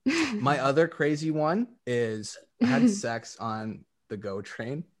My other crazy one is I had sex on the GO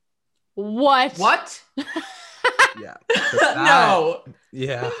train. What? Yeah. No.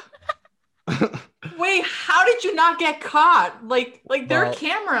 Yeah. Wait, how did you not get caught? Like there are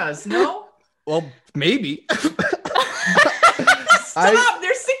cameras, no? Well, maybe. Stop!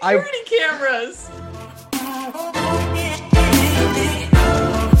 There's security cameras.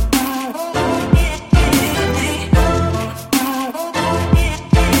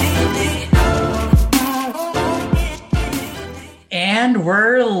 And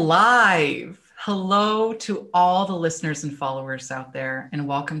we're live. Hello to all the listeners and followers out there, and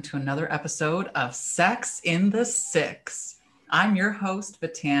welcome to another episode of Sex in the Six. I'm your host,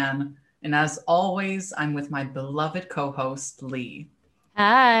 Vatan, and as always, I'm with my beloved co-host, Lee.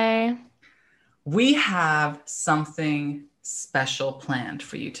 Hi. We have something special planned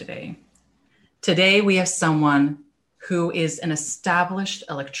for you today. Today, we have someone who is an established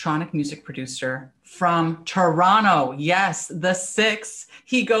electronic music producer from Toronto. Yes, the Six.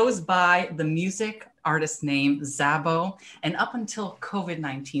 He goes by the music artist name Zabo. And up until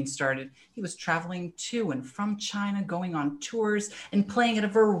COVID-19 started, he was traveling to and from China, going on tours and playing at a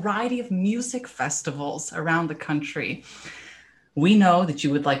variety of music festivals around the country. We know that you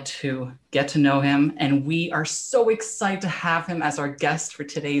would like to get to know him, and we are so excited to have him as our guest for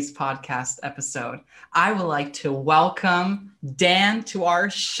today's podcast episode. I would like to welcome Dan to our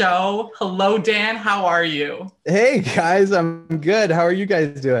show. Hello, Dan. How are you? Hey, guys. I'm good. How are you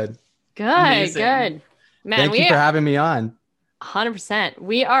guys doing? Good, Amazing. good. Man, Thank you for having me on. 100%.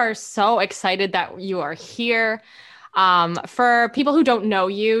 We are so excited that you are here. For people who don't know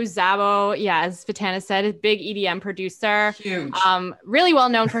you, Zabo, as Vitana said, is a big EDM producer. Huge. Really well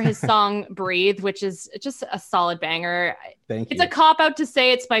known for his song Breathe, which is just a solid banger. Thank you. It's a cop-out to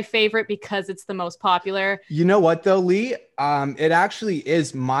say it's my favorite because it's the most popular. You know what though, Lee? It actually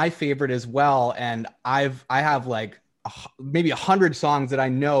is my favorite as well. And I have like maybe 100 songs that I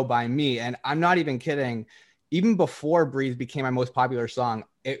know by me. And I'm not even kidding. Even before Breathe became my most popular song,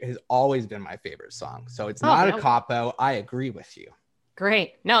 it has always been my favorite song. So it's not a cop-out. I agree with you.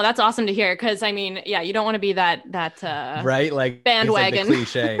 Great. No, that's awesome to hear. Because I mean, you don't want to be that right, like bandwagon like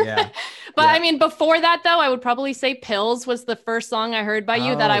cliche, yeah. But I mean, before that though, I would probably say Pills was the first song I heard by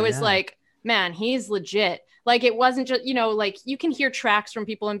you that I was like, man, he's legit. Like it wasn't just, like you can hear tracks from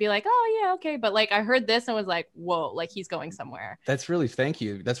people and be like, oh yeah, okay. But like I heard this and was like, whoa, like he's going somewhere. Thank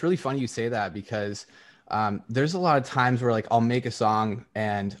you. That's really funny you say that because there's a lot of times where like I'll make a song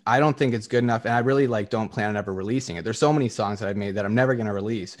and I don't think it's good enough and I really like don't plan on ever releasing it. There's so many songs that I've made that I'm never going to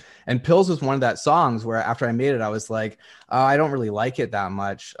release. And Pills was one of that songs where after I made it, I was like, oh, I don't really like it that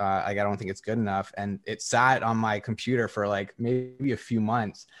much. I don't think it's good enough. And it sat on my computer for like maybe a few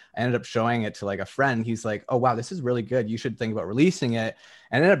months. I ended up showing it to like a friend. He's like, oh, wow, this is really good. You should think about releasing it.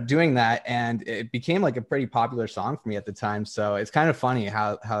 I ended up doing that. And it became like a pretty popular song for me at the time. So it's kind of funny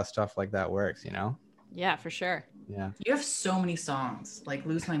how stuff like that works, Yeah, for sure. Yeah. You have so many songs, like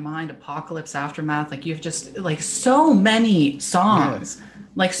Lose My Mind, Apocalypse, Aftermath. Like you have just like so many songs,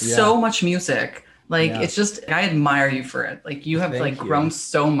 so much music. Like it's just, I admire you for it. Like you have grown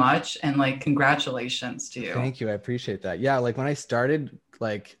so much and like, congratulations to you. Thank you. I appreciate that. Yeah. Like when I started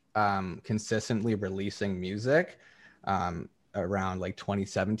like consistently releasing music around like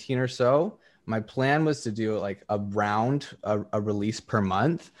 2017 or so, my plan was to do like around a release per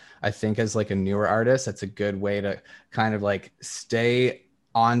month. I think as like a newer artist, that's a good way to kind of like stay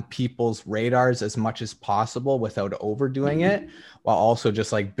on people's radars as much as possible without overdoing it, while also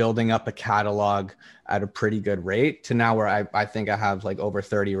just like building up a catalog at a pretty good rate to now where I think I have like over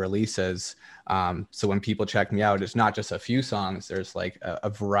 30 releases. So when people check me out, it's not just a few songs, there's like a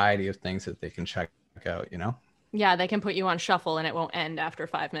variety of things that they can check out, Yeah, they can put you on shuffle and it won't end after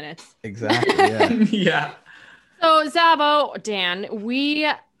 5 minutes. Exactly. Yeah. Yeah. So Zabo, Dan, we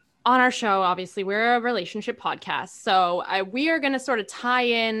on our show, obviously, we're a relationship podcast. So we are going to sort of tie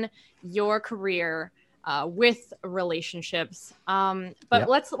in your career with relationships. But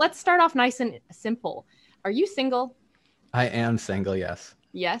let's start off nice and simple. Are you single? I am single. Yes.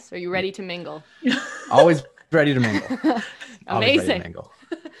 Yes. Are you ready to mingle? Always ready to mingle. Amazing. Ready to mingle.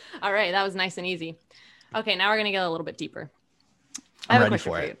 All right. That was nice and easy. Okay, now we're going to get a little bit deeper. I'm ready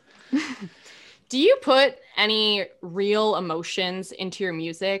for it. Do you put any real emotions into your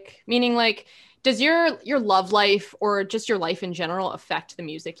music? Meaning like, does your love life or just your life in general affect the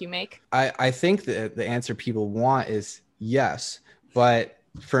music you make? I think that the answer people want is yes. But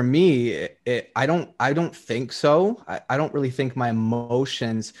for me, I don't think so. I don't really think my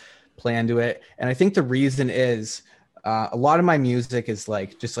emotions play into it. And I think the reason is a lot of my music is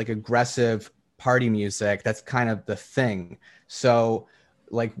like just like aggressive party music. That's kind of the thing. So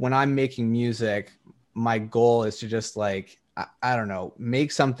like when I'm making music, my goal is to just like, I don't know,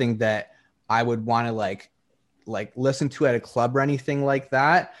 make something that I would want to like listen to at a club or anything like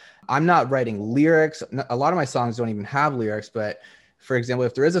that. I'm not writing lyrics. A lot of my songs don't even have lyrics, but for example,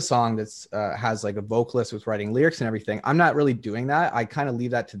 if there is a song that's has like a vocalist with writing lyrics and everything, I'm not really doing that. I kind of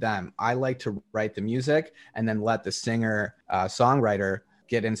leave that to them. I like to write the music and then let the singer, songwriter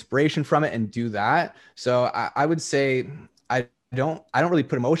get inspiration from it and do that. So I would say I don't really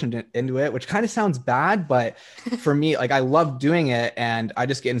put emotion into it, which kind of sounds bad, but for me, like I love doing it and I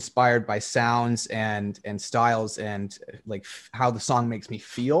just get inspired by sounds and styles and like how the song makes me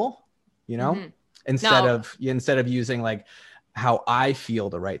feel, you know, instead of using like how I feel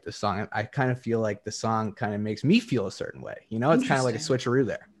to write the song. I kind of feel like the song kind of makes me feel a certain way, you know, it's kind of like a switcheroo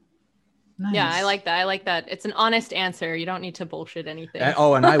there. Nice. Yeah, I like that. I like that. It's an honest answer. You don't need to bullshit anything.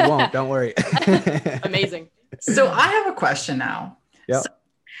 And I won't, don't worry. Amazing. So I have a question now. Yep. So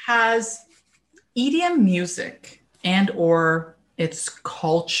has EDM music and or its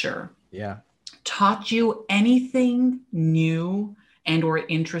culture taught you anything new and or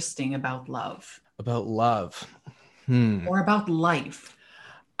interesting about love? About love. Or about life?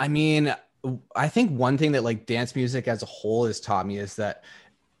 I mean, I think one thing that like dance music as a whole has taught me is that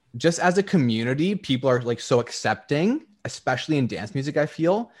just as a community, people are like so accepting, especially in dance music, I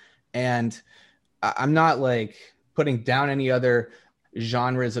feel. And I'm not like putting down any other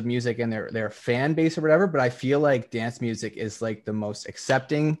genres of music and their fan base or whatever, but I feel like dance music is like the most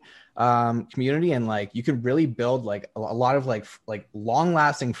accepting community, and like you can really build like a lot of like long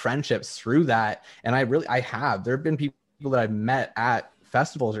lasting friendships through that. And there have been people that I've met at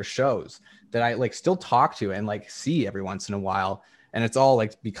festivals or shows that I like still talk to and like see every once in a while, and it's all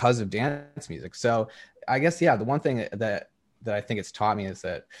like because of dance music. So I guess the one thing that I think it's taught me is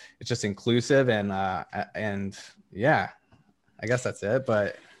that it's just inclusive and yeah, I guess that's it.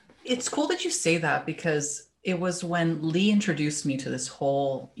 But it's cool that you say that, because it was when Lee introduced me to this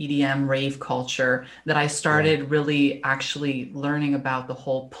whole EDM rave culture that I started really actually learning about the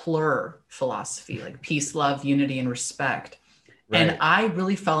whole PLUR philosophy, like peace, love, unity, and respect. Right. And I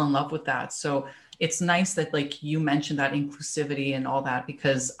really fell in love with that. So it's nice that like you mentioned that inclusivity and all that,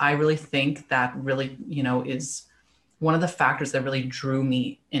 because I really think that really, you know, is one of the factors that really drew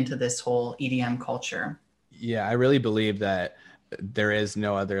me into this whole EDM culture. Yeah, I really believe that there is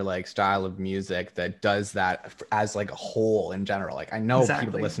no other like style of music that does that as like a whole in general. Like I know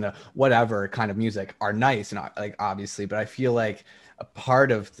people that listen to whatever kind of music are nice and like obviously, but I feel like a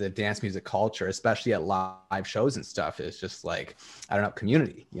part of the dance music culture, especially at live shows and stuff, is just like, I don't know,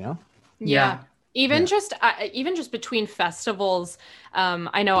 community, you know? Yeah. Even just between festivals,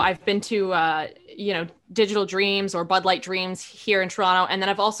 I know I've been to, Digital Dreams or Bud Light Dreams here in Toronto. And then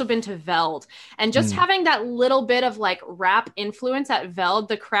I've also been to Veld, and just having that little bit of like rap influence at Veld,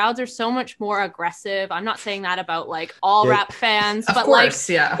 the crowds are so much more aggressive. I'm not saying that about like all rap fans, but course,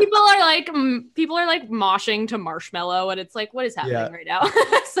 people are like moshing to Marshmello, and it's like, what is happening right now?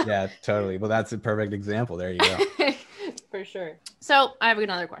 Yeah, totally. Well, that's a perfect example. There you go. For sure. So I have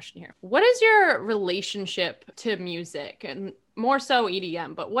another question here. What is your relationship to music, and more so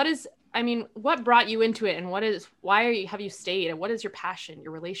EDM, but what brought you into it, and have you stayed, and what is your passion,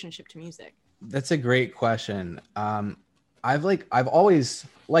 your relationship to music? That's a great question. I've always,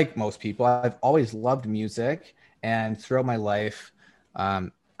 like most people, I've always loved music, and throughout my life,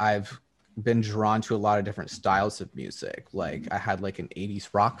 I've been drawn to a lot of different styles of music. Like I had like an 80s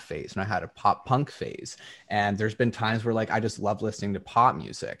rock phase and I had a pop punk phase. And there's been times where like I just love listening to pop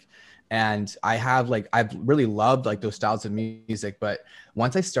music. And I've really loved like those styles of music. But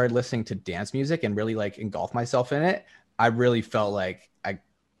once I started listening to dance music and really like engulf myself in it, I really felt like I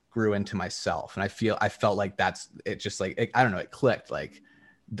grew into myself. And I felt like that's it, just like, I don't know, it clicked like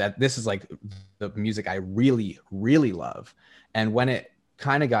that. This is like the music I really, really love. And when it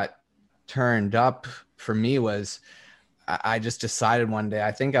kind of got turned up for me was I just decided one day,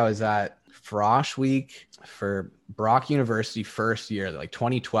 I think I was at Frosh Week for Brock University first year, like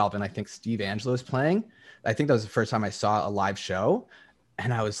 2012. And I think Steve Angelo was playing. I think that was the first time I saw a live show.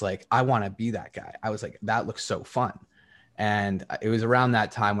 And I was like, I want to be that guy. I was like, that looks so fun. And it was around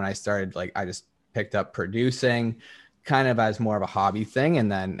that time when I started, like, I just picked up producing kind of as more of a hobby thing.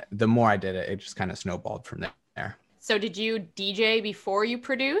 And then the more I did it, it just kind of snowballed from there. So did you DJ before you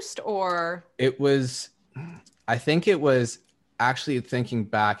produced, or? I think it was actually, thinking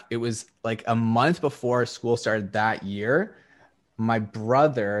back, it was like a month before school started that year. My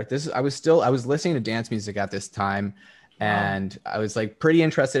brother, I was listening to dance music at this time, and I was like pretty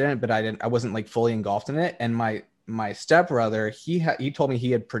interested in it, but I wasn't like fully engulfed in it. And my stepbrother, he told me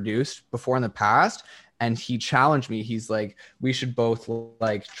he had produced before in the past. and he challenged me. He's like, we should both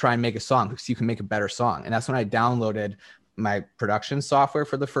like try and make a song because you can make a better song. And that's when I downloaded my production software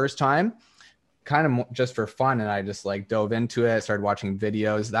for the first time, kind of just for fun. And I just like dove into it, started watching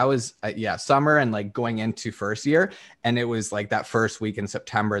videos. That was summer and like going into first year. And it was like that first week in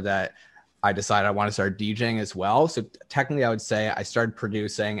September that I decided I want to start DJing as well. So technically I would say I started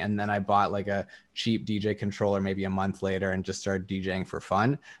producing, and then I bought like a cheap DJ controller maybe a month later and just started DJing for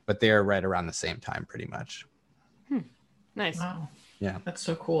fun. But they are right around the same time pretty much. Nice. Wow. Yeah. That's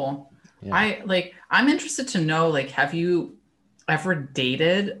so cool. Yeah. I'm interested to know, like, have you ever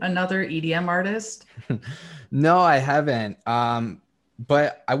dated another EDM artist? No, I haven't.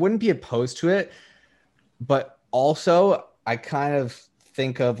 But I wouldn't be opposed to it. But also I kind of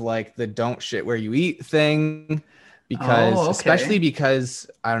think of like the don't shit where you eat thing, because especially because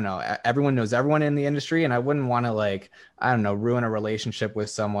I don't know, everyone knows everyone in the industry, and I wouldn't want to like, I don't know, ruin a relationship with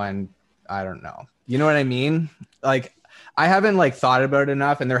someone. I don't know. You know what I mean? Like, I haven't like thought about it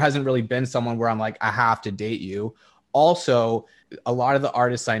enough, and there hasn't really been someone where I'm like, I have to date you. Also, a lot of the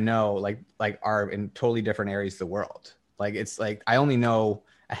artists I know like are in totally different areas of the world. Like, it's like I only know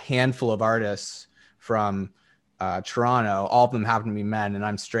a handful of artists from Toronto. All of them happen to be men, and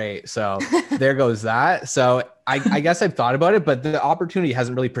I'm straight. So there goes that. So I guess I've thought about it, but the opportunity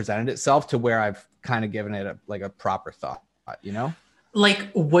hasn't really presented itself to where I've kind of given it a proper thought, you know? Like,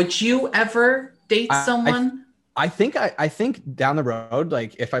 would you ever date someone? I think down the road,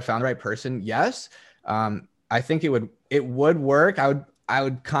 like if I found the right person, yes. I think it would work. I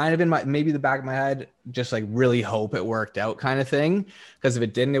would kind of in maybe the back of my head just like really hope it worked out kind of thing. Because if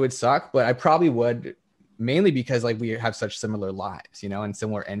it didn't, it would suck. But I probably would, mainly because like we have such similar lives, you know, and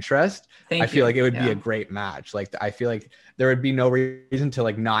similar interests. I feel like it would be a great match. Like, I feel like there would be no reason to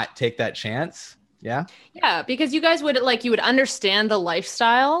like not take that chance. Yeah. Yeah. Because you guys would like, you would understand the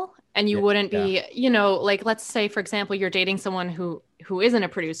lifestyle, and you wouldn't be, you know, like, let's say, for example, you're dating someone who isn't a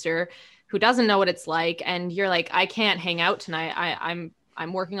producer, who doesn't know what it's like. And you're like, I can't hang out tonight.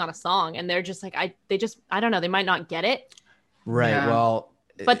 I'm working on a song. And they're just like, I don't know. They might not get it. Right. Yeah. Well,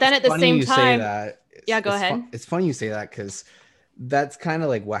 but then at the same time, go ahead. It's funny you say that, because that's kind of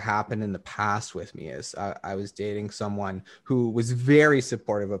like what happened in the past with me. Is I was dating someone who was very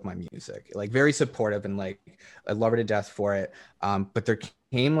supportive of my music, like very supportive, and like I love her to death for it. But there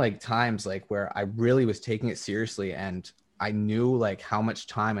came like times like where I really was taking it seriously, and I knew like how much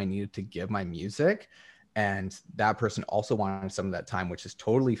time I needed to give my music. And that person also wanted some of that time, which is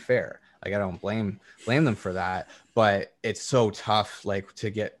totally fair. Like, I don't blame them for that, but it's so tough, like, to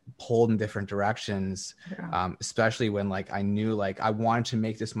get pulled in different directions, especially when like I knew like I wanted to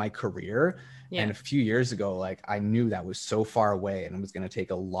make this my career. Yeah. And a few years ago, like I knew that was so far away, and it was going to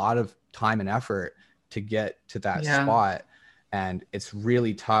take a lot of time and effort to get to that spot. And it's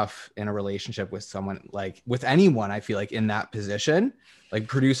really tough in a relationship with someone, like with anyone, I feel like in that position, like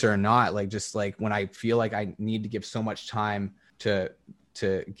producer or not, like just like when I feel like I need to give so much time to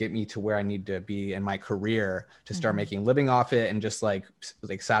get me to where I need to be in my career to start making a living off it, and just like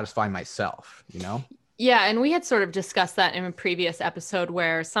satisfy myself, you know? Yeah. And we had sort of discussed that in a previous episode,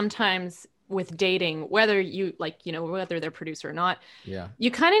 where sometimes with dating, whether you like, you know, whether they're producer or not,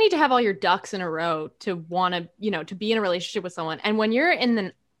 you kind of need to have all your ducks in a row to want to, you know, to be in a relationship with someone. And when you're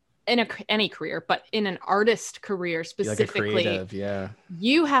in any career, but in an artist career specifically, like a creative,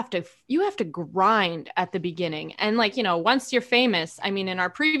 you have to grind at the beginning. And like, you know, once you're famous, I mean, in our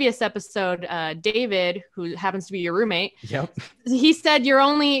previous episode, David, who happens to be your roommate, he said you're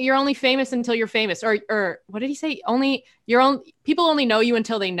only famous until you're famous, or what did he say? People only know you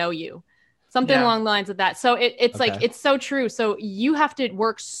until they know you. Something along the lines of that. So it's like, it's so true. So you have to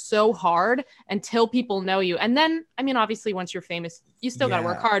work so hard until people know you. And then, I mean, obviously once you're famous, you still got to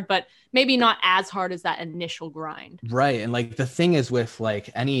work hard, but maybe not as hard as that initial grind. Right. And like the thing is with like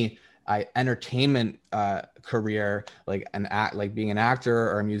any entertainment career, like like being an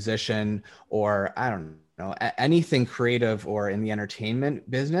actor or a musician, or I don't know, anything creative or in the entertainment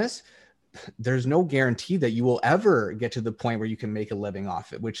business, there's no guarantee that you will ever get to the point where you can make a living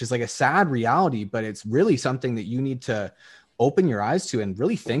off it, which is like a sad reality, but it's really something that you need to open your eyes to and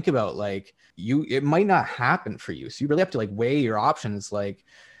really think about. Like it might not happen for you. So you really have to like weigh your options, like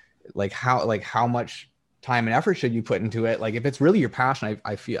how much time and effort should you put into it? Like if it's really your passion,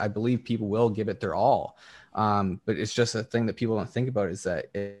 I believe people will give it their all. But it's just a thing that people don't think about, is that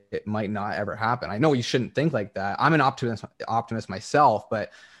it might not ever happen. I know you shouldn't think like that. I'm an optimist myself,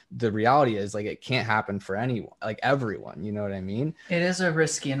 but the reality is like it can't happen for anyone, like everyone, you know what I mean? It is a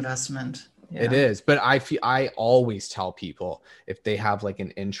risky investment. It is. But I always tell people if they have like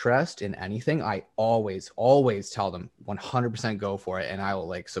an interest in anything, I always tell them 100% go for it. And I will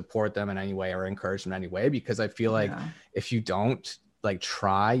like support them in any way or encourage them in any way, because I feel like if you don't like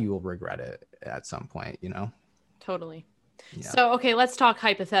try, you will regret it at some point, you know? Totally. Yeah. So, okay, let's talk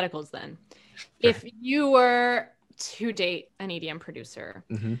hypotheticals then. Sure. If you were to date an EDM producer,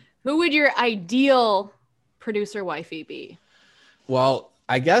 who would your ideal producer wifey be? Well,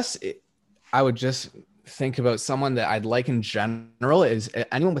 I guess I would just think about someone that I'd like in general is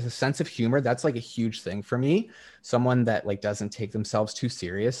anyone with a sense of humor. That's like a huge thing for me. Someone that like doesn't take themselves too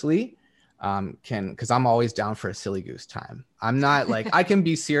seriously. Because I'm always down for a silly goose time. I'm not like, I can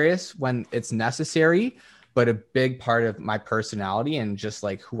be serious when it's necessary, but a big part of my personality and just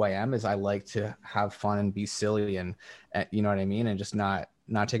like who I am is I like to have fun and be silly and you know what I mean? And just not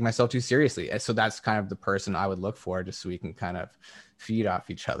take myself too seriously. So that's kind of the person I would look for, just so we can kind of feed off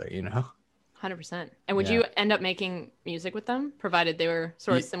each other, you know? 100%. And would you end up making music with them, provided they were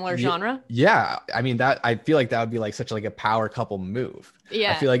sort of similar genre? Yeah. I mean, I feel like that would be like such like a power couple move.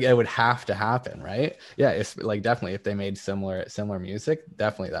 Yeah. I feel like it would have to happen, right? Yeah. It's like definitely if they made similar music,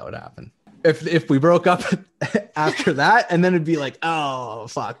 definitely that would happen. If we broke up after that, and then it'd be like, oh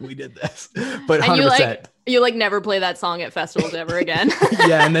fuck, we did this. But 100%. You like never play that song at festivals ever again.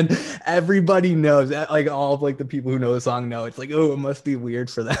 Yeah, and then everybody knows, like all of like the people who know the song know. It's like, oh, it must be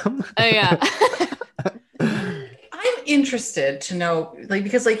weird for them. Oh yeah. I'm interested to know, like,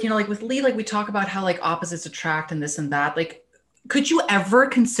 because like, you know, like with Lee, like we talk about how like opposites attract and this and that. Like, could you ever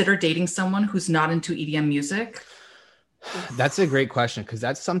consider dating someone who's not into EDM music? That's a great question, because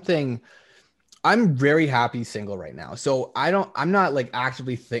that's something. I'm very happy single right now. So I'm not like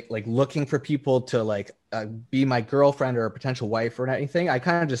actively looking for people to like be my girlfriend or a potential wife or anything. I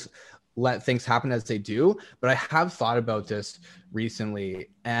kind of just let things happen as they do. But I have thought about this recently,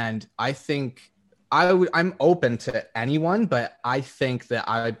 and I think I'm open to anyone, but I think that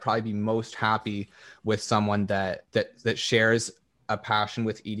I would probably be most happy with someone that shares a passion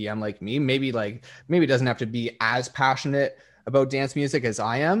with EDM like me. Maybe it doesn't have to be as passionate about dance music as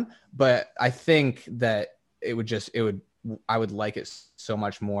I am, but I think that I would like it so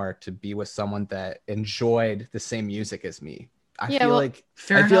much more to be with someone that enjoyed the same music as me. I feel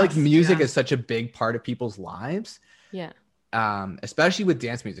like music is such a big part of people's lives. Yeah. Especially with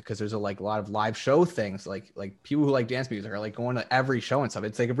dance music, because there's a lot of live show things, like people who like dance music are like going to every show and stuff.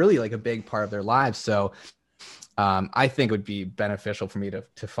 It's like really like a big part of their lives. So I think it would be beneficial for me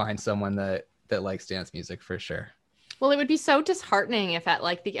to find someone that likes dance music for sure. Well, it would be so disheartening if at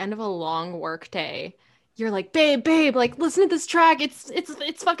like the end of a long work day, you're like, babe, like listen to this track.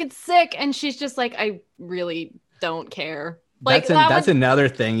 It's fucking sick. And she's just like, I really don't care. Like that's another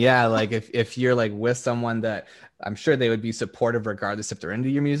thing. Yeah. Like if you're like with someone that I'm sure they would be supportive regardless if they're into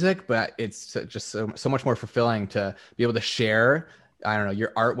your music, but it's just so much more fulfilling to be able to share, I don't know,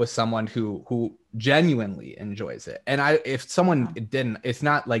 your art with someone who genuinely enjoys it. And if someone didn't, it's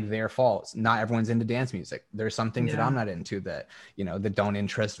not like their fault. Not everyone's into dance music. There's some things that I'm not into that, you know, that don't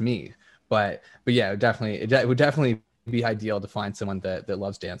interest me. But yeah, it would definitely be ideal to find someone that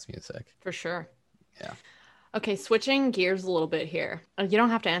loves dance music. For sure. Yeah. Okay, switching gears a little bit here. You don't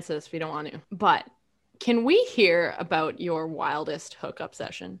have to answer this if you don't want to, but can we hear about your wildest hookup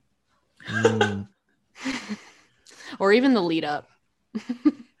session? Or even the lead up?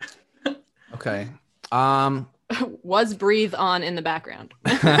 Okay. Was Breathe on in the background?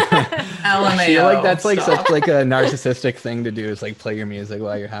 I feel like that's like such like a narcissistic thing to do, is like play your music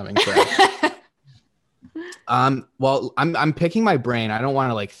while you're having sex. Well, I'm picking my brain. I don't want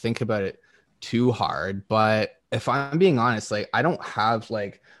to like think about it too hard, but if I'm being honest, like I don't have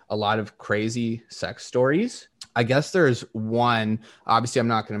like a lot of crazy sex stories. I guess there's one. Obviously, I'm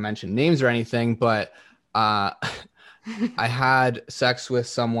not going to mention names or anything, but I had sex with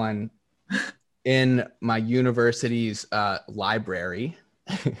someone in my university's library.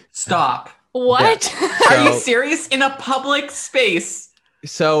 Stop. What? Yeah. Are you serious? In a public space?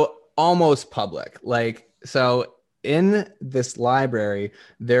 So almost public. Like, so in this library,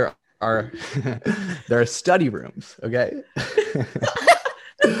 there are study rooms. Okay.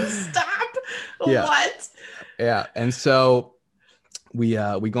 Stop. Yeah. What? Yeah. And so we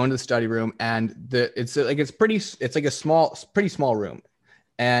go into the study room, and it's like a pretty small room.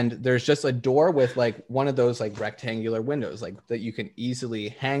 And there's just a door with like one of those like rectangular windows, like that you can easily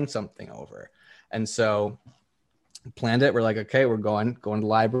hang something over. And so planned it. We're like, okay, we're going to the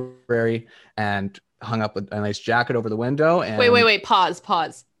library, and hung up a nice jacket over the window. And wait,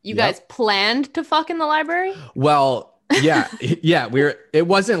 pause. You guys planned to fuck in the library? Well, yeah. It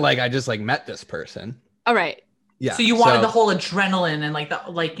wasn't like I just like met this person. All right. Yeah. So you wanted the whole adrenaline and like that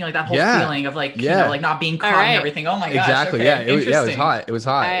whole feeling of like, like not being caught and everything. Oh my gosh. Exactly. Okay. Yeah. It was hot. It was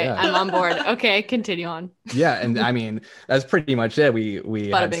hot. All right, yeah. I'm on board. Okay, continue on. Yeah. And I mean, that's pretty much it. We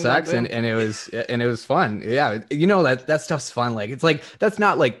had sex and it was fun. Yeah. That stuff's fun. Like, it's like, that's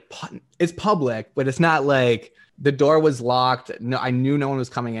not like, it's public, but it's not like the door was locked. No, I knew no one was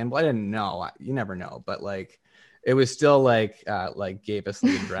coming in, but I didn't know. You never know. But like, it was still like gave us the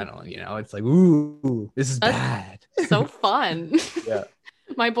adrenaline, it's like, ooh, this is bad. So fun. Yeah.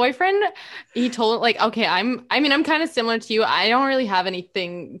 My boyfriend, he told okay, I'm kind of similar to you. I don't really have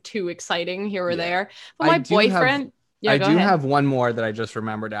anything too exciting here or there. But my boyfriend, I do have one more that I just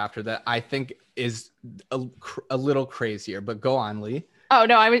remembered after that I think is a little crazier, but go on, Lee. Oh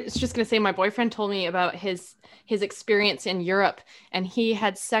no, I was just gonna say my boyfriend told me about his experience in Europe, and he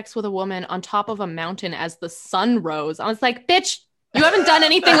had sex with a woman on top of a mountain as the sun rose. I was like, bitch, you haven't done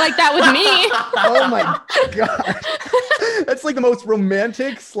anything like that with me. Oh my god, that's like the most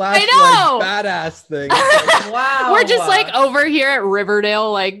romantic / badass thing. Wow, we're just like over here at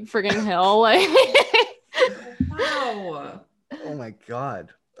Riverdale, like friggin' hill, like. Wow. Oh my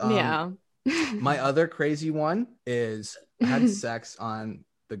god. Yeah. My other crazy one is I had sex on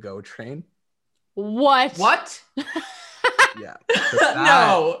the GO train. What? Yeah.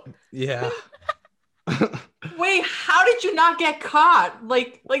 No. Yeah. Wait, how did you not get caught?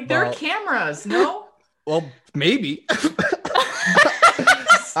 Like there are cameras, no? Well, maybe.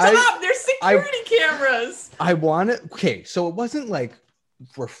 Stop! There's security cameras. Okay, so it wasn't like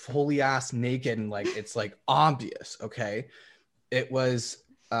we're fully ass naked and like it's like obvious, okay? It was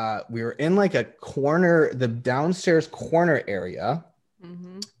we were in like a corner, the downstairs corner area.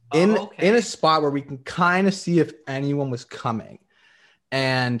 Mm-hmm. In a spot where we can kind of see if anyone was coming.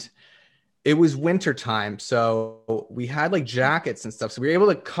 And it was winter time, so we had like jackets and stuff, so we were able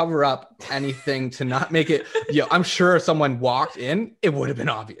to cover up anything to not make it I'm sure if someone walked in, it would have been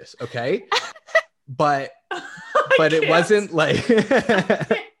obvious, okay? But it wasn't like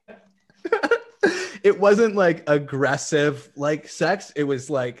it wasn't like aggressive like sex. It was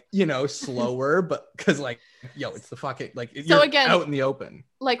like, slower, but because like, it's the fucking like so you're again, out in the open.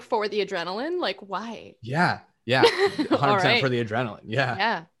 Like for the adrenaline? Like why? Yeah. 100% for the adrenaline. Yeah.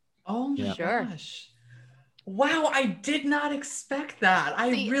 Yeah. Oh my sure. gosh. Wow, I did not expect that. I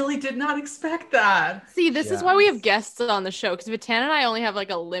really did not expect that. See, this is why we have guests on the show, because Vatan and I only have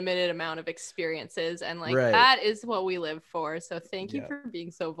like a limited amount of experiences, and like that is what we live for. So thank you for being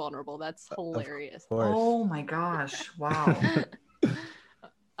so vulnerable. That's hilarious. Oh my gosh. Wow.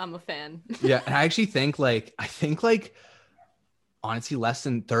 I'm a fan. Yeah, and I actually think honestly less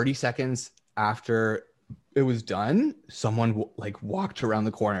than 30 seconds after it was done, someone like walked around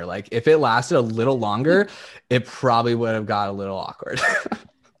the corner. Like if it lasted a little longer, it probably would have got a little awkward.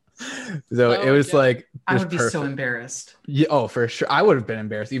 So it was like I would be so embarrassed. Yeah, oh for sure. I would have been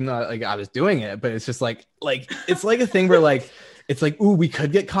embarrassed even though like I was doing it, but it's just like it's like a thing where like it's like, ooh, we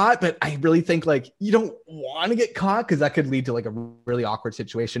could get caught, but I really think like you don't want to get caught because that could lead to like a really awkward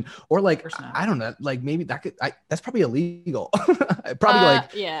situation, or like I don't know, like maybe that's probably illegal. Probably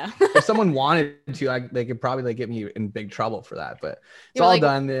if someone wanted to, they could probably like get me in big trouble for that. But it's all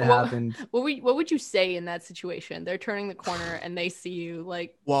done. It happened. What would you say in that situation? They're turning the corner and they see you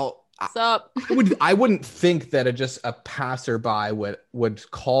like, well, what's up? I wouldn't think that just a passerby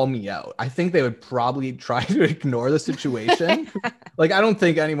would call me out. I think they would probably try to ignore the situation. Like, I don't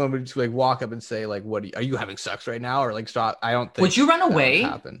think anyone would just like walk up and say like, "What are you having sex right now?" Or like, stop. I don't think. Would you run away?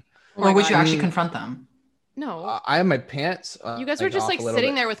 Happen. Or would you actually confront them? No. I have my pants. You guys were just like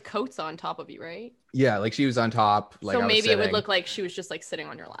sitting there with coats on top of you, right? Yeah, like she was on top. Like so maybe it would look like she was just like sitting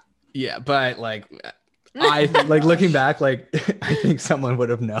on your lap. Yeah, but like I like looking back, like I think someone would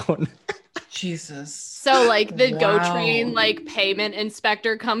have known. Jesus. So like the GO train like payment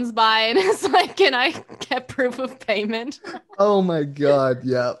inspector comes by and is like, "Can I get proof of payment?" Oh my god,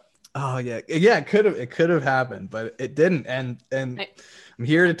 yeah. Oh yeah. Yeah, it could have happened, but it didn't. And I'm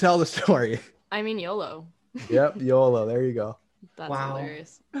here to tell the story. I mean, YOLO. Yep, YOLO. There you go. That's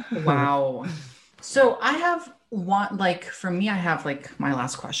hilarious. Wow. So I have one, like for me, I have like my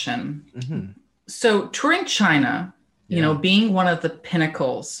last question. Mm-hmm. So touring China, you know, being one of the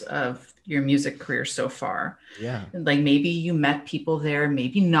pinnacles of your music career so far. Yeah. Like maybe you met people there,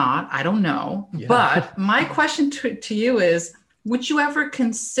 maybe not. I don't know. Yeah. But my question to you is, would you ever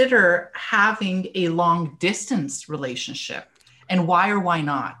consider having a long distance relationship? And why or why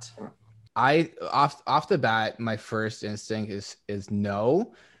not? Off the bat, my first instinct is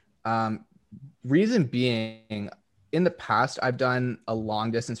no. Reason being, in the past, I've done a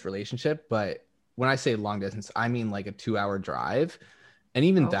long distance relationship, but when I say long distance, I mean like a 2-hour drive. And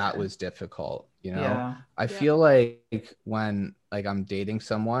even that was difficult. you know? Yeah. I feel like when like I'm dating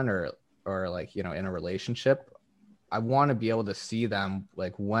someone or like, you know, in a relationship, I want to be able to see them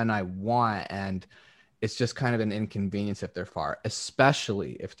like when I want, and it's just kind of an inconvenience if they're far,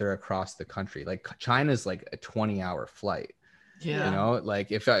 especially if they're across the country. Like China's like a 20-hour flight. Yeah. You know,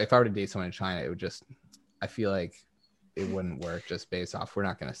 like if I were to date someone in China, it would just, I feel like it wouldn't work just based off we're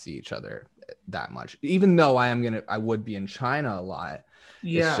not going to see each other that much. Even though I would be in China a lot.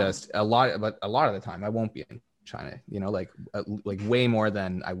 Yeah. It's just a lot of the time I won't be in China, you know, like way more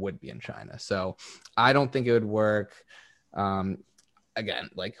than I would be in China. So I don't think it would work. Again,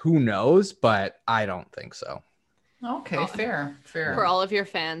 like who knows, but I don't think so. Okay, fair. For all of your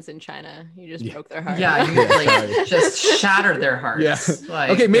fans in China, you just broke their heart. Yeah, you like just shattered their hearts. Yeah. Like,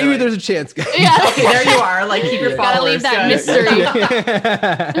 okay, maybe like, there's a chance. Yeah. Okay, there you are. Like keep your Gotta followers. leave that guys.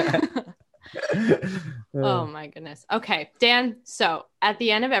 mystery. Oh my goodness. Okay, Dan. So at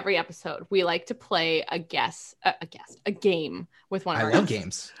the end of every episode, we like to play a game with one of I our love guests.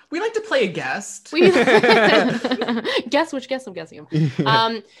 games. We like to play a guest. We guess which guest I'm guessing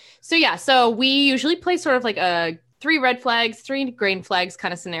him. So we usually play sort of like a 3 red flags, 3 green flags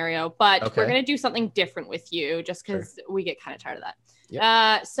kind of scenario, but we're gonna do something different with you just because we get kind of tired of that.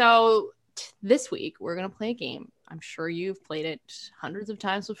 Yep. This week we're gonna play a game. I'm sure you've played it hundreds of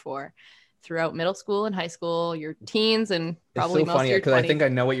times before throughout middle school and high school, your teens, and probably it's so most funny of your because 20s. I think I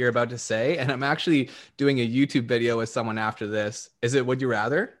know what you're about to say, and I'm actually doing a YouTube video with someone after this. Is it Would You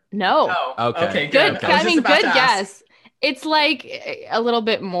Rather? No. Oh, Okay. Good. Okay. I mean, good guess. It's like a little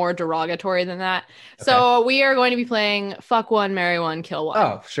bit more derogatory than that. Okay. So we are going to be playing Fuck One, Marry One, Kill One.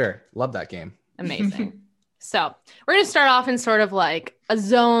 Oh, sure. Love that game. Amazing. So we're going to start off in sort of like a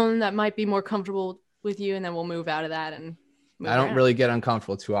zone that might be more comfortable with you, and then we'll move out of that and I don't really get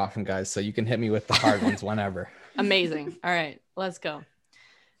uncomfortable too often, guys, so you can hit me with the hard ones whenever. Amazing. All right, let's go.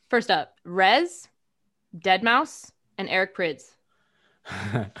 First up, Rez, Deadmau5, and Eric Prydz.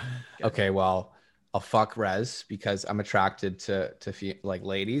 Okay, well, I'll fuck Rez because I'm attracted to like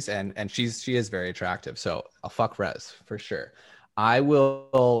ladies, and she is very attractive, so I'll fuck Rez for sure.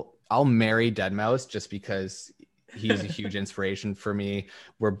 I'll marry Deadmau5 just because he's a huge inspiration for me.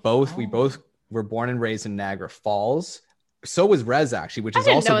 We both were born and raised in Niagara Falls. So was Rez actually, which is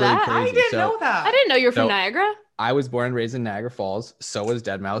also really crazy. I didn't know that. I didn't know you were from Niagara. I was born and raised in Niagara Falls. So was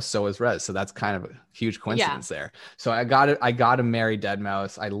Deadmau5. So was Rez. So that's kind of a huge coincidence there. So I got to marry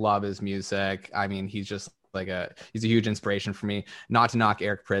Deadmau5. I love his music. I mean, he's just he's a huge inspiration for me. Not to knock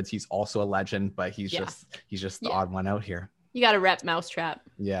Eric Prydz. He's also a legend, but he's just the odd one out here. You got to rep Mousetrap.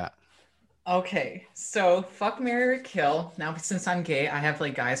 Yeah. Okay, so fuck, marry, or kill. Now, since I'm gay, I have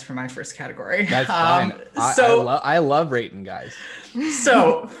like guys for my first category. That's fine. I love rating guys.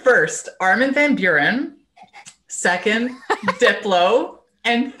 So first, Armin van Buuren. Second, Diplo.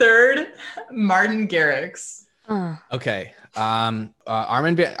 And third, Martin Garrix. Okay. I'm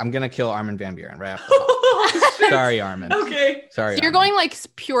gonna kill Armin van Buuren right off the top. Sorry, Armin. Okay. Sorry. So you're going like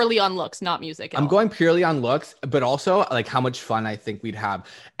purely on looks, not music. I'm going purely on looks, but also like how much fun I think we'd have,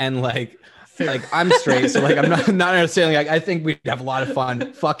 and like I'm straight, so like I'm not understanding. Like I think we'd have a lot of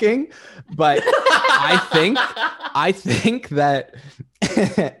fun fucking, but I think that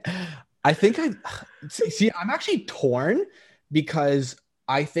I'm actually torn because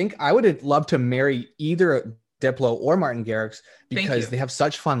I think I would love to marry either Diplo or Martin Garrix because they have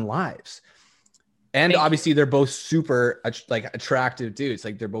such fun lives. And obviously they're both super like attractive dudes.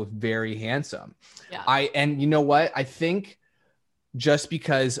 Like they're both very handsome. Yeah. And you know what? I think just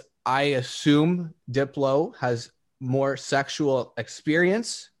because I assume Diplo has more sexual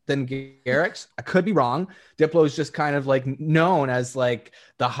experience than Garrix, I could be wrong. Diplo is just kind of like known as like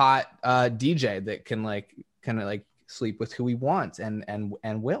the hot DJ that can like kind of like sleep with who he wants and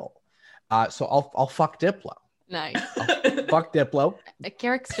will. So I'll fuck Diplo. Nice. Fuck Diplo.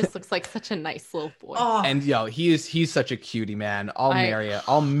 Garrix just looks like such a nice little boy. Oh. And he's such a cutie, man.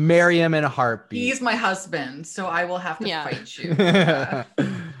 I'll marry him in a heartbeat. He's my husband, so I will have to fight you.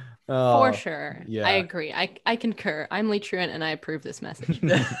 For sure. Yeah. I agree. I concur. I'm Lee Truant and I approve this message.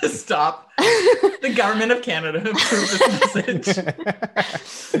 Stop. The government of Canada approved this message.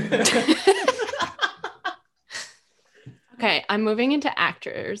 Okay, I'm moving into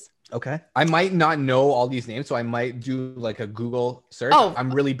actors. Okay. I might not know all these names, so I might do like a Google search. Oh,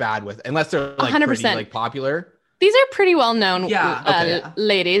 I'm really bad with, unless they're like 100%. pretty like popular. These are pretty well known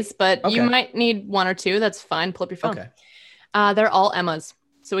ladies, but Okay. you might need one or two. That's fine. Pull up your phone. Okay. They're all Emmas.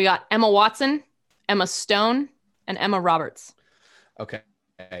 So we got Emma Watson, Emma Stone, and Emma Roberts. Okay.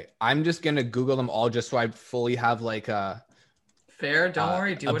 I'm just gonna Google them all just so I fully have like a fair. Don't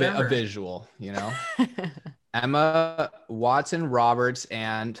worry. Do whatever. A visual, you know. Emma Watson, Roberts,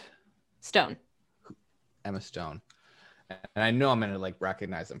 and Stone. Emma Stone, and I know I'm gonna like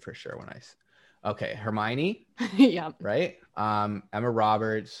recognize them for sure when okay, Hermione, Yeah. right? Emma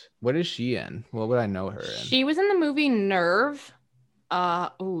Roberts. What is she in? What would I know her in? She was in the movie Nerve.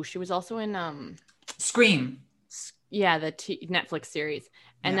 She was also in Scream. Yeah, the Netflix series.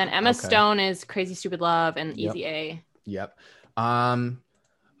 And Yeah. then Emma Okay. Stone is Crazy Stupid Love and Yep. Easy A. Yep. And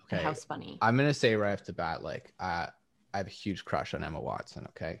Okay. House Bunny. I'm gonna say right off the bat, like I have a huge crush on Emma Watson.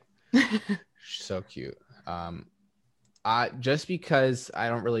 Okay, she's so cute. Just because I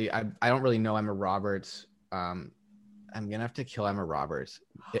don't really know Emma Roberts. I'm gonna have to kill Emma Roberts.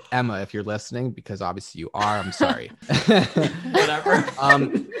 Emma, if you're listening, because obviously you are. I'm sorry. Whatever.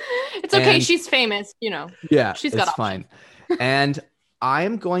 It's okay. and- She's famous, you know. Yeah, She's got it's fine. And I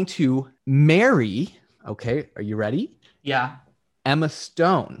am going to marry. Okay, are you ready? Yeah. Emma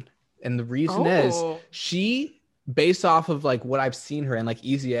Stone. And the reason is Oh. she, based off of like what I've seen her in, like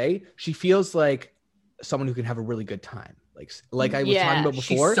Easy A, she feels like someone who can have a really good time. Like I was Yeah, talking about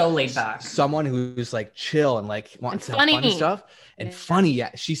before. She's so laid back. Someone who's like chill and like wants to have funny. fun and stuff. And Yeah. funny,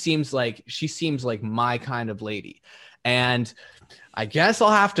 yeah. She seems like my kind of lady. And I guess I'll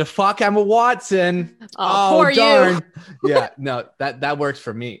have to fuck Emma Watson. Oh, poor darn. you. Yeah, no, that works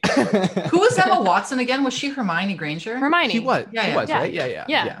for me. Who was Emma Watson again? Was she Hermione Granger? Hermione. She was. Yeah, she yeah. was, Yeah. right?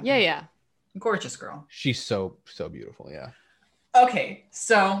 Yeah. Yeah. Gorgeous girl. She's so beautiful. Yeah. Okay,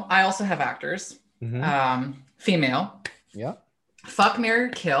 so I also have actors. Mhm. Female. Yeah. Fuck, marry, or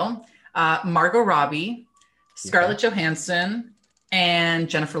kill. Margot Robbie, Scarlett Johansson, and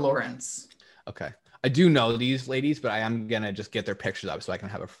Jennifer Lawrence. Okay. I do know these ladies, but I am gonna just get their pictures up so I can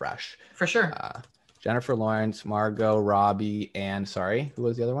have a fresh. For sure. Jennifer Lawrence, Margot Robbie, and sorry, who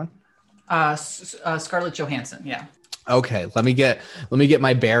was the other one? Scarlett Johansson. Yeah. Okay, let me get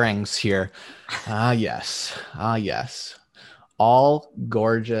my bearings here. Yes. All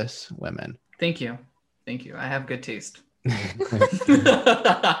gorgeous women. Thank you. I have good taste.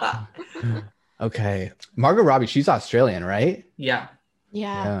 Okay. Margot Robbie, she's Australian, right? Yeah.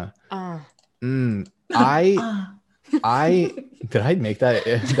 Yeah. I did I make that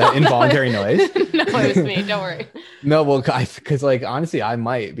involuntary noise? No, it was me. Don't worry. No, well, because like honestly, I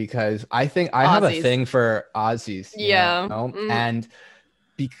might because I think I have a Aussies. thing for Aussies. you Yeah. know? Mm. And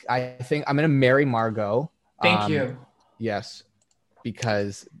I think I'm gonna marry Margot. Thank you. Yes,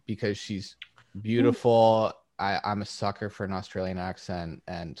 because she's beautiful. I'm a sucker for an Australian accent,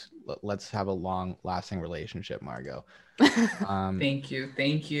 and let's have a long-lasting relationship, Margot. Thank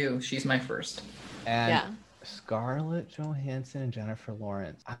you. She's my first. And Yeah. Scarlett Johansson and Jennifer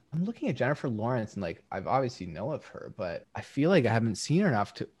Lawrence. I'm looking at Jennifer Lawrence and like I've obviously know of her, but I feel like I haven't seen her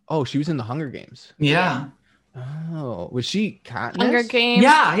enough to. Oh, she was in the Hunger Games. Yeah. Oh, was she Katniss? Hunger Games.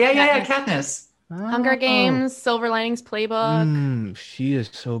 Yeah. Katniss. Hunger Oh. Games, Silver Linings Playbook. She is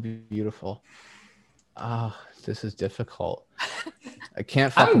so beautiful. Oh, this is difficult. I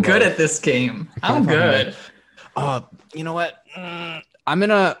can't. I'm good at this game. I'm good. You know what?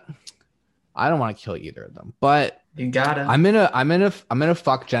 I don't want to kill either of them, but You gotta. I'm gonna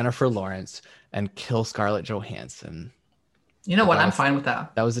fuck Jennifer Lawrence and kill Scarlett Johansson. You know what? That I'm was- fine with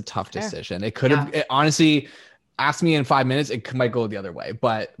that. That was a tough Fair. decision. It could have honestly asked me in 5 minutes. It might go the other way,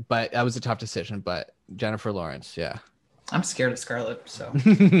 but that was a tough decision. But Jennifer Lawrence, yeah. I'm scared of Scarlett, so.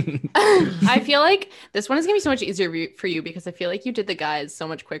 I feel like this one is gonna be so much easier for you because I feel like you did the guys so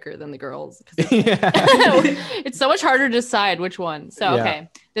much quicker than the girls. 'Cause Yeah. it's so much harder to decide which one. So Yeah. okay,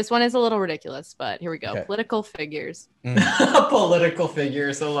 this one is a little ridiculous, but here we go. Okay. Political figures: Political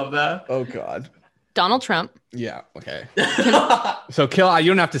figures. I love that. Oh God. Donald Trump. Yeah. Okay. So kill.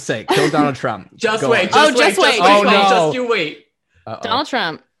 You don't have to say. Kill Donald Trump. Just Go wait. on. Just wait. Oh, no. Just you wait. Uh-oh. Donald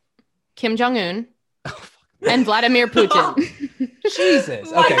Trump, Kim Jong Un, and Vladimir Putin.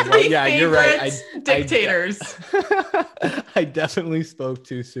 Jesus. My Okay. Well, three yeah, you're right. favorites, dictators. I definitely spoke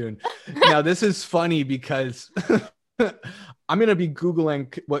too soon. Now this is funny because I'm gonna be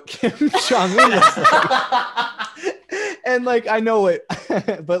googling what Kim Jong Un looks like, and like I know it,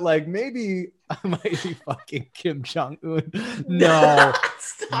 but like maybe I might be fucking Kim Jong Un. No,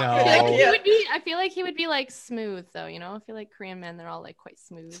 Stop No. it. I feel like he Yeah. would be. I feel like he would be like smooth, though. You know, I feel like Korean men, they're all like quite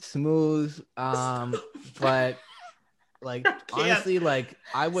smooth. smooth. But like I can't. honestly, like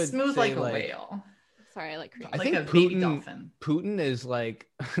I would Smooth say, like a whale. Sorry, I like Korean. I Like think a baby Putin- dolphin. Putin is like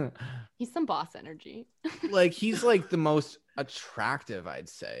He's some boss energy. like he's like the most attractive, I'd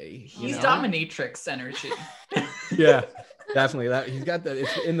say. you He's know? dominatrix energy. Yeah, definitely. That he's got the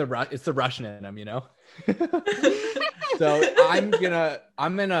it's the Russian in him, you know. So I'm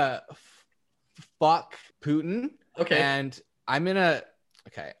gonna fuck Putin, Okay. and I'm gonna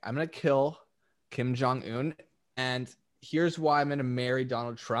kill Kim Jong Un, and here's why I'm gonna marry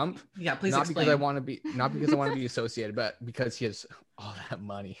Donald Trump. Yeah, please not explain. because I want to be associated, but because he has all that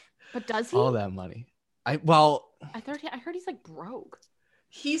money. But does he? All that money. I heard he's like broke.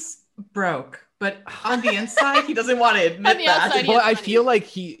 He's broke, but on the inside, he doesn't want to admit On the that. outside, well, I money. feel like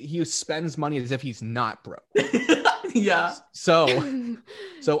he spends money as if he's not broke. Yeah. So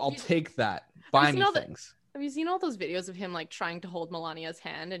I'll take that. Buy me things. Have you seen all those videos of him like trying to hold Melania's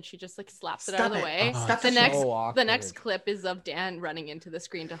hand and she just like slaps it Stop out of the it. way? Oh, Stop the it. next So the awkward. next clip is of Dan running into the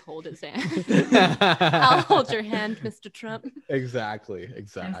screen to hold his hand. I'll hold your hand, Mr. Trump. Exactly.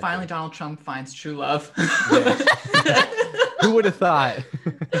 And finally, Donald Trump finds true love. Who would have thought?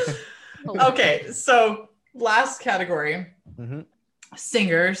 Okay, so last category. Mhm.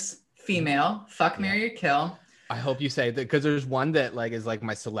 Singers, female, fuck, marry, or kill. I hope you say that because there's one that like is like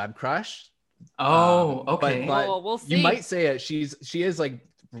my celeb crush. Oh, okay. But Oh, we'll see. you might say it. She is like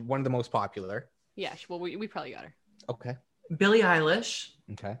one of the most popular. Yeah, well, we probably got her. Okay. Billie Eilish,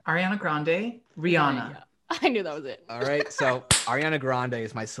 Okay. Ariana Grande, Rihanna. Yeah. I knew that was it. All right. So Ariana Grande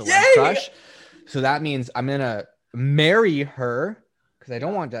is my celeb Yay! crush. So that means I'm gonna marry her because I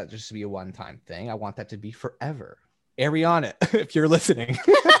don't want that just to be a one-time thing. I want that to be forever. Ariana, if you're listening.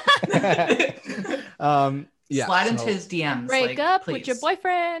 Yeah. Slide into his DMs. Break like, up please. with your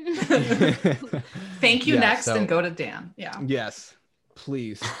boyfriend. Thank you Yeah, next so- and go to Dan. Yeah. Yes,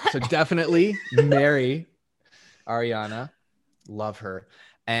 please. So definitely marry Ariana. Love her.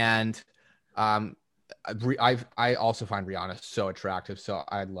 And I also find Rihanna so attractive. So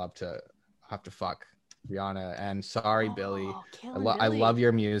I'd love to have to fuck Rihanna. And sorry, Billy. Killing I Billy. love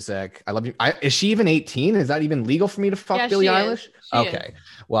your music. I love you. Is she even 18? Is that even legal for me to fuck Yeah, Billie she is. Eilish? She Okay. is.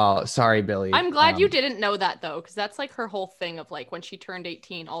 Well, sorry, Billy. I'm glad you didn't know that though, because that's like her whole thing of like when she turned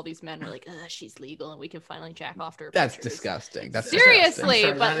 18, all these men were like, "Ugh, she's legal and we can finally jack off to her." That's pictures." disgusting. That's Seriously, I'm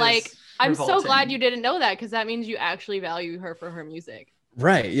sorry, but that like, is I'm so revolting. glad you didn't know that because that means you actually value her for her music.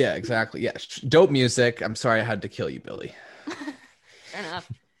 Right. Yeah, exactly. Yeah. Dope music. I'm sorry I had to kill you, Billy. Fair enough.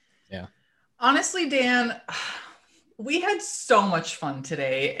 Honestly, Dan, we had so much fun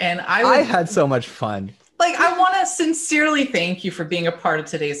today. And I had so much fun. I want to sincerely thank you for being a part of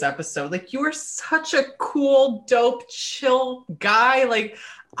today's episode. Like, you are such a cool, dope, chill guy. Like,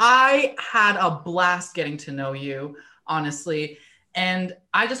 I had a blast getting to know you, honestly. And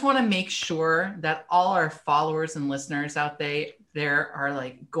I just want to make sure that all our followers and listeners out there are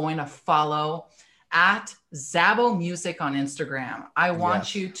like going to follow at Zabo Music on Instagram. I want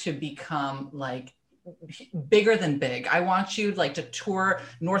Yes. you to become like bigger than big. I want you like to tour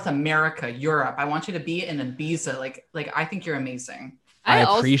North America, Europe. I want you to be in Ibiza. Like I think you're amazing. I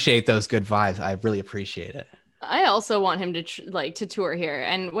also, appreciate those good vibes. I really appreciate it. I also want him to to tour here,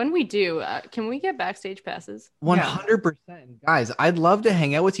 and when we do, can we get backstage passes? 100%. Guys, I'd love to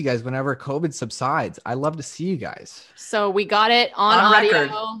hang out with you guys whenever COVID subsides. I love to see you guys. So we got it on On audio.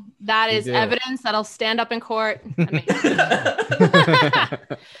 record. That We is do. evidence that'll stand up in court.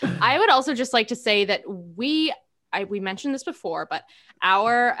 I would also just like to say that we mentioned this before, but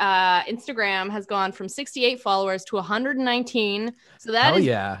our Instagram has gone from 68 followers to 119. So that Hell is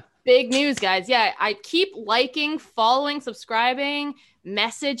yeah. big news, guys. Yeah, I keep liking, following, subscribing,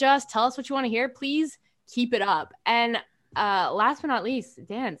 message us, tell us what you want to hear. Please keep it up. And last but not least,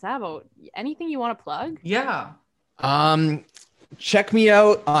 Dan, Sabo, anything you want to plug? Yeah. Check me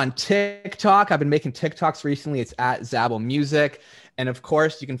out on TikTok. I've been making TikToks recently. It's at Zabo Music. And of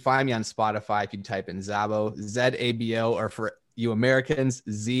course, you can find me on Spotify if you type in Zabo, Z-A-B-O, or for you Americans,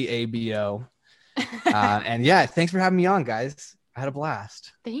 Z-A-B-O. And yeah, thanks for having me on, guys. I had a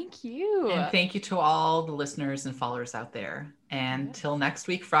blast. Thank you. And thank you to all the listeners and followers out there. And till next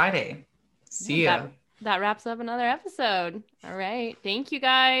week, Friday. See ya. That wraps up another episode. All right. Thank you,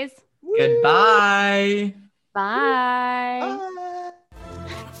 guys. Goodbye. Bye. Bye.